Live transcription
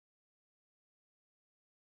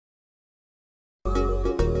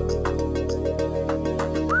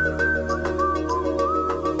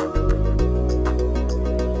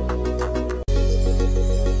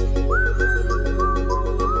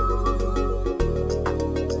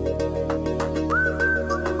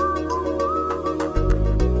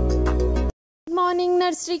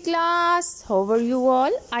class. How are you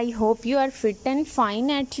all? I hope you are fit and fine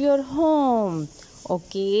at your home.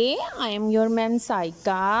 Okay, I am your ma'am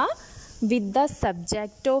Saiqa with the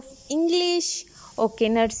subject of English. Okay,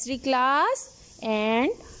 nursery class,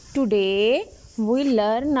 and today we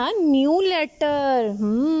learn a new letter.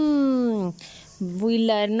 We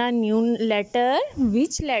learn a new letter.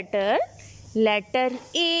 Which letter? Letter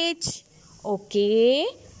H. Okay,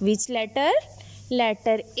 which letter?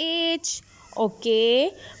 Letter H.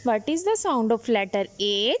 Okay, what is the sound of letter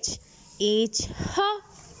H? H,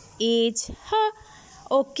 H,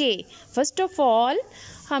 Okay, first of all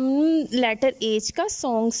हम letter H का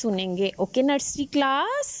song सुनेंगे. Okay, nursery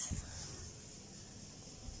class.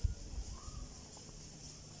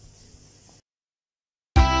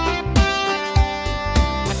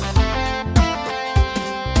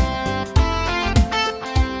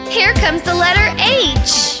 Here comes the letter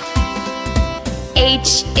H.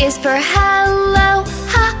 H is for hello,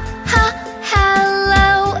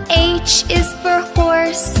 hello. H is for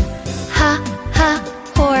horse,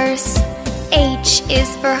 horse. H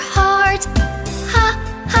is for heart,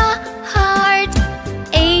 heart.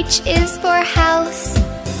 H is for house,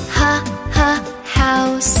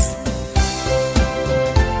 house.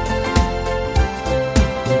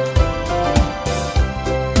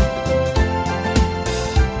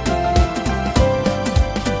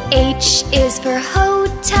 H is for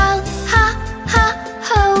hotel,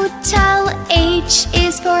 hotel. H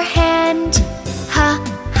is for hand,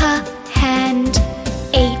 hand.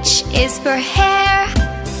 H is for hair,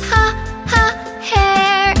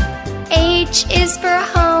 hair. H is for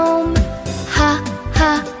home,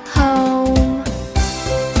 home.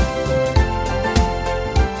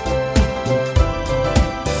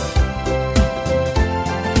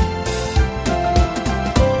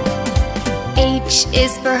 H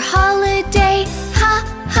is for holiday,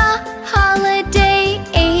 holiday.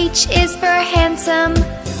 H is for handsome,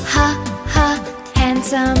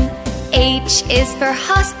 handsome. H is for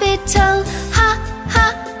hospital,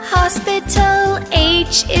 hospital.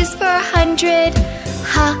 H is for hundred,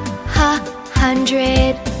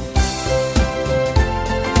 hundred.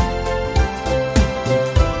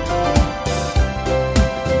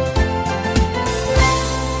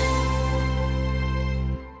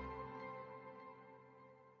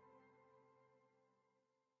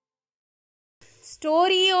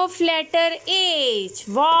 Story of letter H.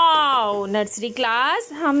 Wow, nursery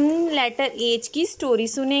class, हम letter H की story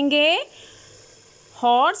सुनेंगे.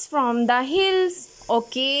 Horse from the hills.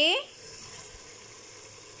 Okay.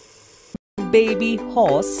 Baby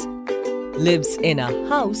horse lives in a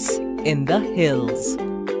house in the hills.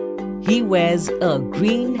 He wears a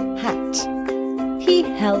green hat. He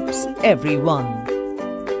helps everyone.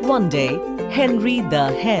 One day, Henry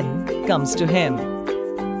the hen comes to him.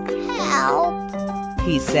 Help,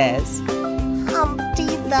 he says. Humpty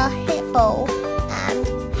the hippo and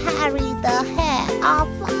Harry the hare are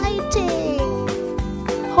fighting.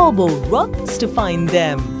 Hobo runs to find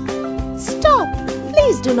them. Stop,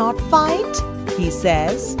 please do not fight, he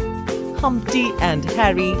says. Humpty and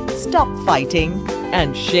Harry stop fighting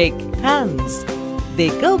and shake hands. They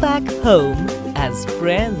go back home as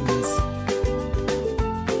friends.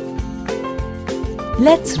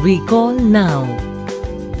 Let's recall now.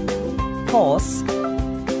 Horse,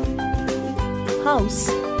 house,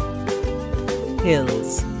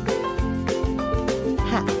 hills.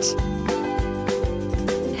 Hat,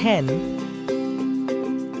 hen,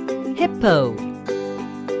 hippo,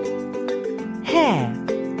 hare,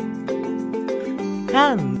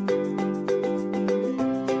 hand.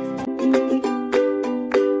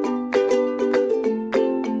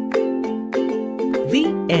 The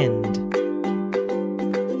end.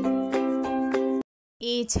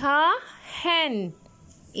 H, hen.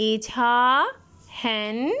 H,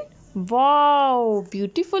 hen. Wow,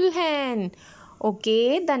 beautiful hen.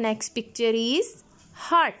 Okay, the next picture is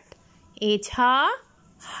hut. H,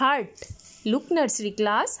 hut. Look, nursery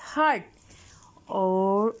class, hut.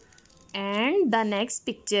 And the next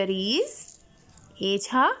picture is H,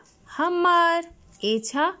 hammer.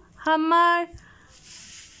 H, hammer.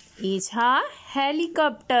 H,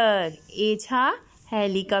 helicopter. H,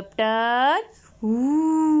 helicopter.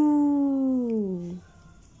 Ooh.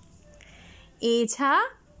 H,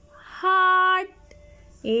 heart.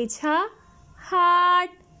 H, heart.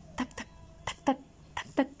 Tak, tak, tak, tak, tak,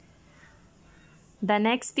 tak. The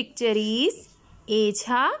next picture is H,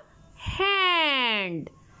 hand.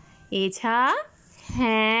 H,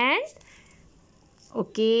 hand.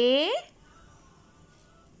 Okay.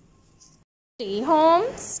 Stay home,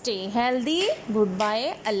 stay healthy.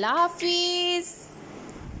 Goodbye. Allah Hafiz.